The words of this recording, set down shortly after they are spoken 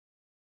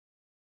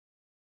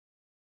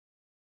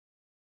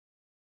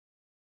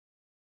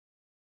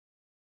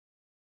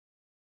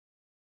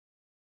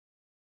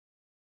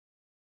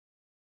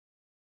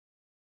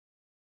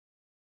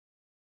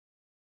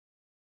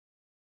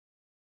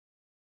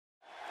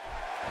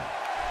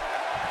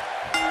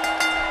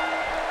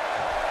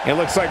It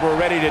looks like we're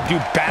ready to do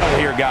battle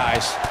here,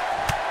 guys.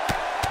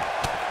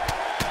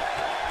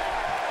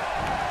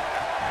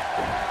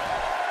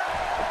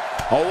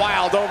 A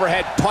wild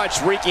overhead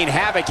punch wreaking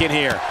havoc in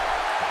here.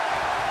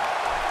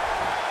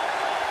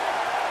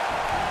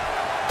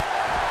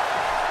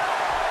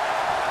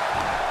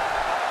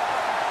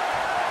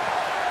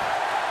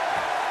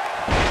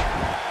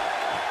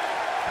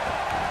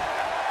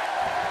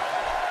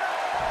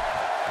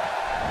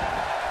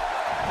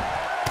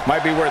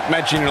 Might be worth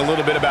mentioning a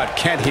little bit about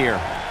Kent here.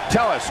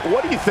 Tell us,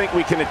 what do you think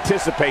we can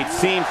anticipate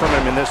seeing from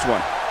him in this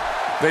one?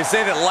 They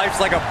say that life's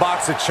like a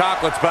box of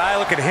chocolates, but I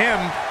look at him,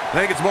 and I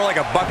think it's more like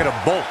a bucket of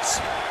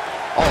bolts.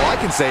 All I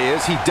can say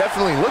is he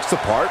definitely looks the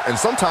part, and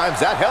sometimes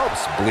that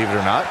helps, believe it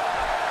or not.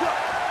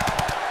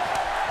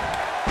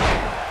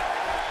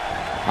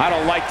 I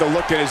don't like the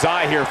look in his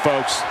eye here,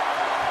 folks.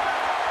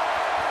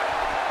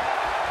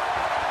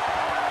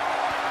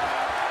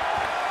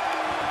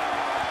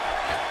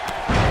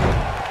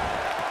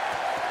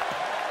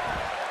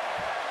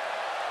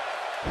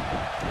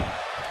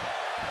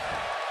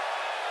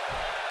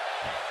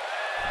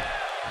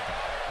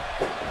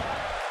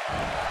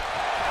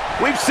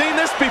 We've seen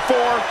this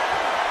before.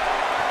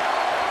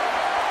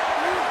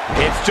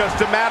 It's just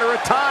a matter of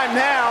time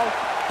now.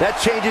 That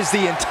changes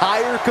the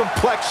entire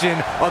complexion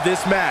of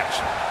this match.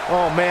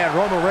 Oh man,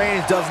 Roman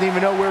Reigns doesn't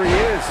even know where he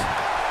is.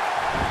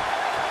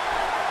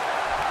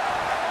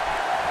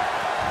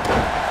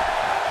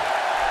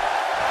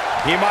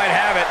 He might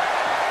have it.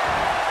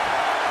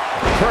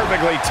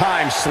 Perfectly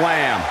timed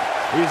slam.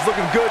 He's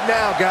looking good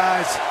now,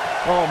 guys.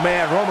 Oh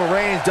man, Roman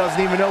Reigns doesn't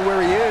even know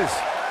where he is.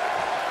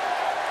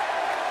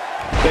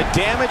 The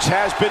damage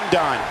has been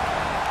done.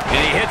 And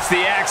he hits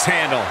the axe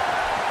handle.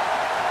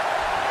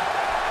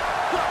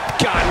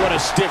 God, what a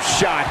stiff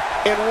shot.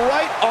 And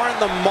right on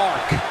the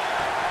mark.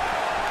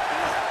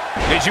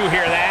 Did you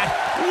hear that?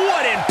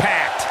 What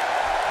impact!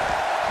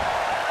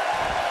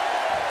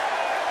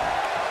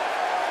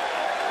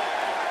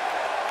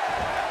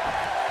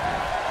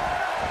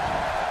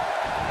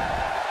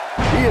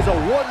 He is a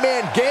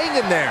one-man gang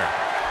in there.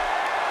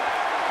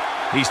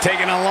 He's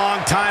taking a long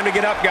time to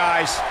get up,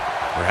 guys.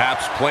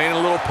 Perhaps playing a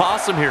little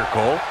possum here,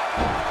 Cole.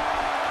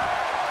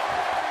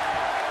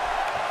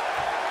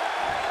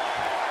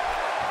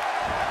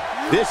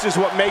 This is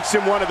what makes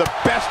him one of the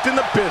best in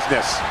the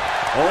business.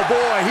 Oh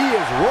boy, he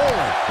is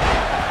rolling.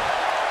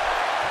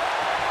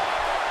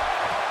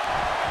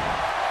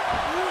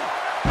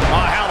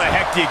 Oh, how the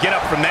heck do you get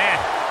up from that?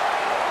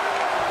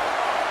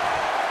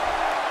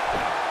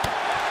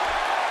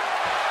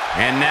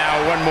 And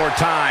now one more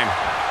time.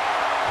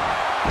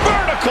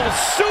 Vertical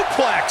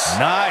suplex.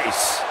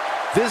 Nice.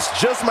 This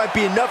just might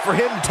be enough for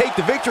him to take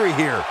the victory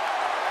here.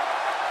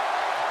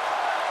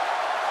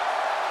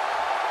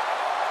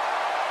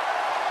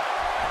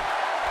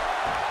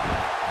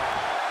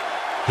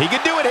 He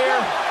can do it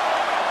here.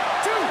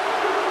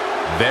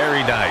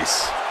 Very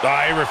nice.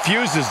 He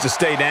refuses to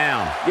stay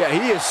down. Yeah,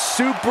 he is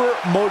super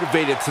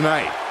motivated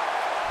tonight.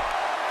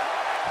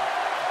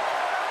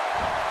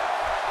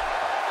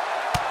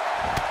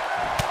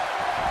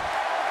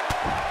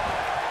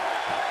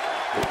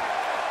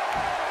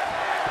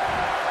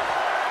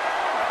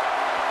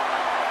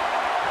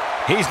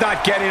 He's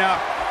not getting up.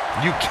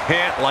 You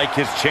can't like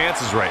his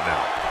chances right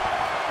now.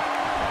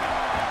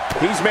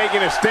 He's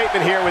making a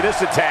statement here with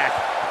this attack.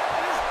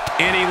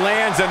 And he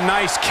lands a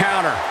nice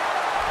counter.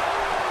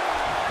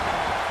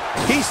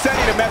 He's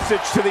sending a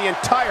message to the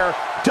entire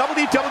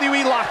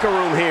WWE locker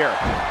room here.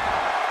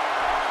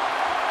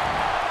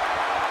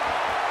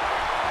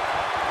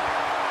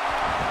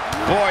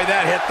 Boy,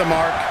 that hit the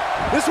mark.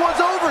 This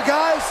one's over,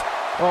 guys.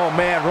 Oh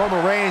man,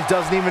 Roman Reigns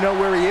doesn't even know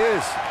where he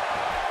is.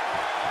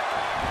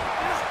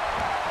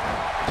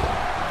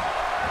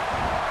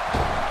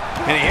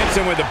 And he hits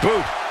him with a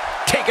boot,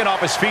 taking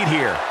off his feet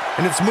here.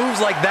 And it's moves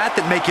like that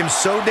that make him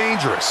so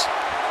dangerous.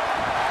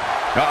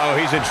 Uh-oh,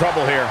 he's in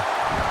trouble here.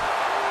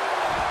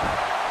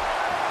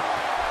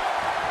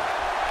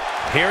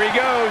 Here he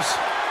goes.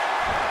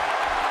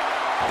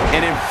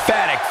 An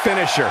emphatic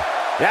finisher.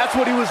 That's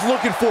what he was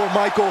looking for,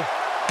 Michael.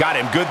 Got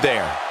him good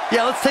there.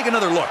 Yeah, let's take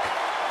another look.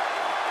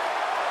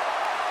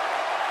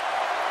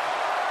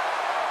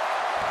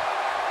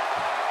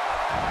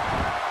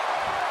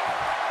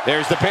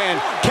 There's the pin.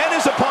 Can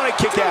his opponent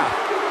kick out?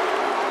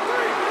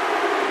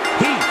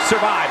 He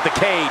survived the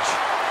cage.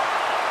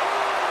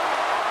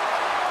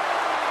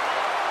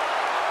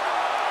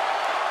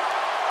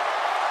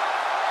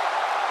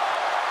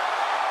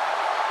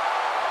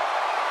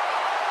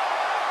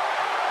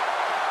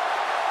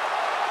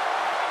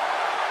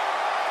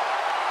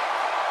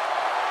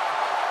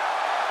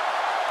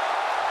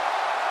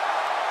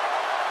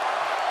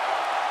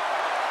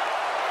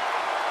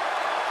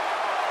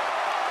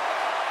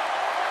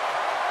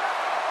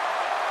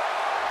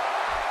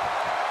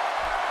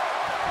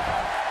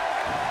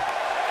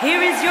 Here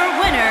is your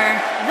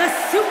winner, the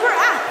super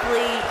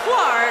athlete,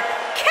 Clark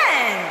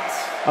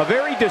Kent. A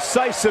very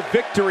decisive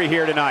victory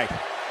here tonight.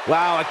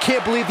 Wow, I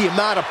can't believe the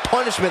amount of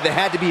punishment that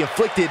had to be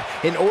inflicted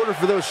in order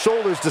for those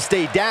shoulders to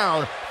stay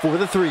down for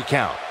the 3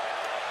 count.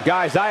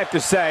 Guys, I have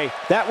to say,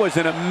 that was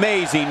an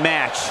amazing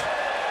match.